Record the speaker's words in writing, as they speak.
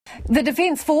The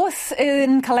Defence Force,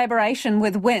 in collaboration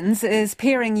with WINS, is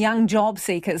pairing young job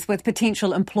seekers with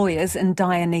potential employers in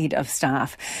dire need of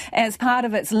staff. As part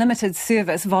of its limited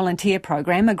service volunteer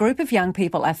program, a group of young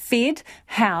people are fed,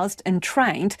 housed and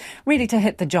trained, ready to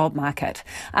hit the job market.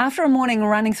 After a morning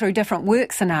running through different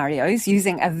work scenarios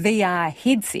using a VR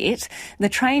headset, the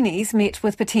trainees met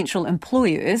with potential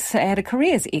employers at a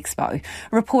careers expo.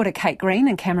 Reporter Kate Green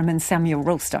and cameraman Samuel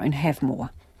Rulstone have more.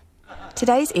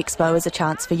 Today's expo is a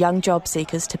chance for young job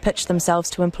seekers to pitch themselves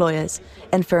to employers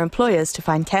and for employers to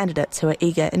find candidates who are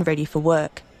eager and ready for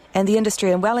work. And the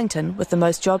industry in Wellington with the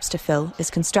most jobs to fill is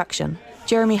construction.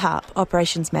 Jeremy Harp,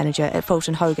 Operations Manager at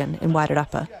Fulton Hogan in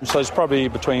Wairarapa. So there's probably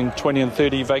between 20 and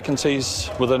 30 vacancies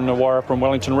within the Wairarapa and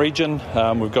Wellington region.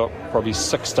 We've got probably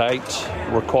 6 to 8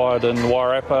 required in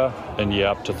Wairarapa and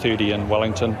up to 30 in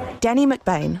Wellington. Danny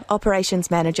McBain, Operations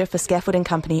Manager for scaffolding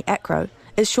company Acro,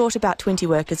 is short about 20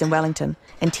 workers in Wellington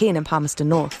and 10 in Palmerston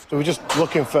North. So we're just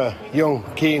looking for young,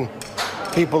 keen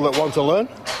people that want to learn.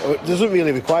 It doesn't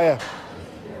really require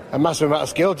a massive amount of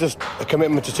skill, just a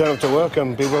commitment to turn up to work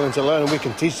and be willing to learn, and we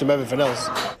can teach them everything else.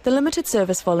 The Limited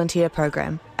Service Volunteer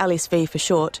Programme, LSV for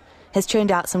short, has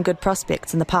turned out some good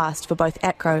prospects in the past for both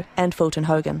Acro and Fulton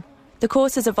Hogan. The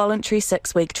course is a voluntary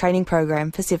 6-week training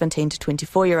program for 17 to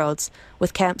 24-year-olds,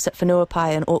 with camps at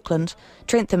Whenuapai in Auckland,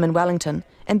 Trentham in Wellington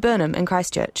and Burnham in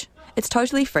Christchurch. It's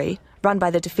totally free, run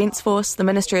by the Defence Force, the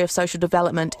Ministry of Social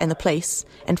Development and the police,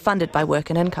 and funded by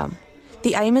Work and Income.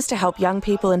 The aim is to help young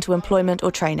people into employment or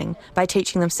training by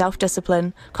teaching them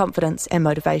self-discipline, confidence and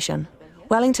motivation.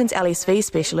 Wellington's LSV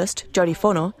specialist, Jodie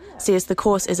Fono, says the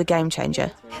course is a game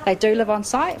changer. They do live on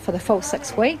site for the full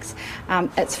 6 weeks.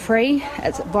 It's free,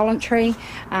 it's voluntary,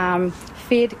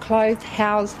 fed, clothed,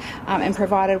 housed and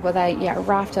provided with a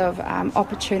raft of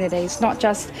opportunities, not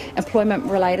just employment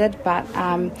related but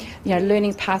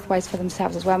learning pathways for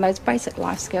themselves as well, and those basic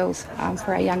life skills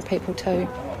for our young people too.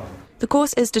 The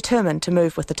course is determined to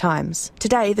move with the times.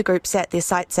 Today, the group sat their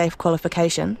site-safe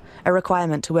qualification, a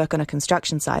requirement to work on a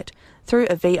construction site, through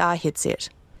a VR headset.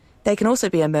 They can also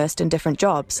be immersed in different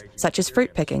jobs, such as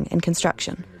fruit picking and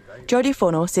construction. Jodie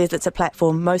Fono says it's a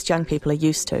platform most young people are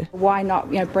used to. Why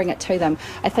not, bring it to them?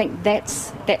 I think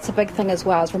that's a big thing as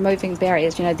well, is removing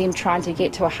barriers, them trying to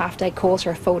get to a half-day course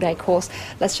or a full-day course.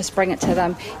 Let's just bring it to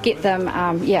them, get them,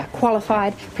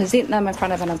 qualified, present them in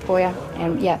front of an employer,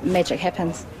 and, magic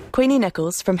happens. Queenie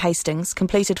Nichols from Hastings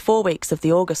completed 4 weeks of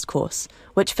the August course,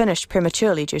 which finished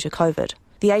prematurely due to COVID.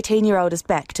 The 18-year-old is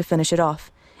back to finish it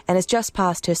off and has just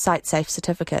passed her site-safe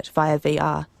certificate via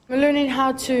VR. I'm learning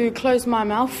how to close my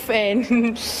mouth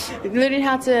and learning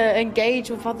how to engage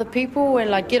with other people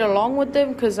and get along with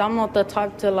them, because I'm not the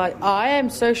type to I am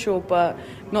social but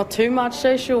not too much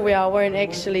social, where I won't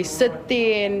actually sit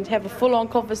there and have a full-on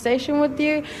conversation with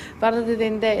you. But other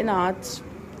than that,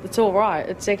 it's all right.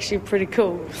 It's actually pretty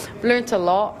cool. I've learnt a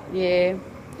lot,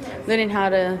 learning how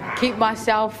to keep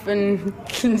myself and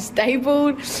stable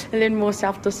and then more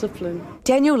self-discipline.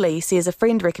 Daniel Lee says a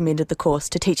friend recommended the course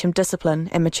to teach him discipline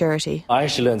and maturity. I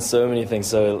actually learned so many things.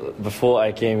 So before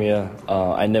I came here,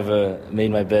 I never made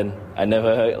my bed. I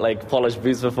never polished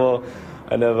boots before.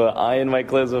 I never ironed my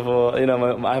clothes before.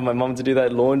 I have my mum to do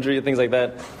that, laundry, things like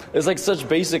that. It's such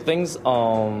basic things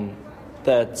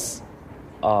that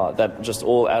just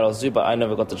all adults do, but I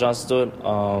never got the chance to do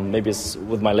it. Maybe it's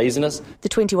with my laziness. The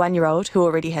 21-year-old, who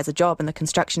already has a job in the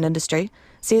construction industry,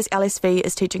 says LSV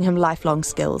is teaching him lifelong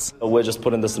skills. We're just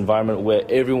put in this environment where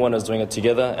everyone is doing it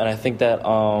together, and I think that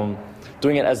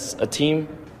doing it as a team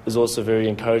is also very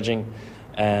encouraging,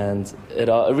 and it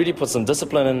really puts some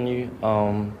discipline in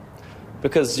you,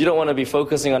 because you don't want to be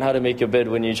focusing on how to make your bed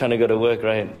when you're trying to go to work,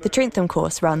 right? The Trentham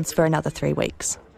course runs for another 3 weeks.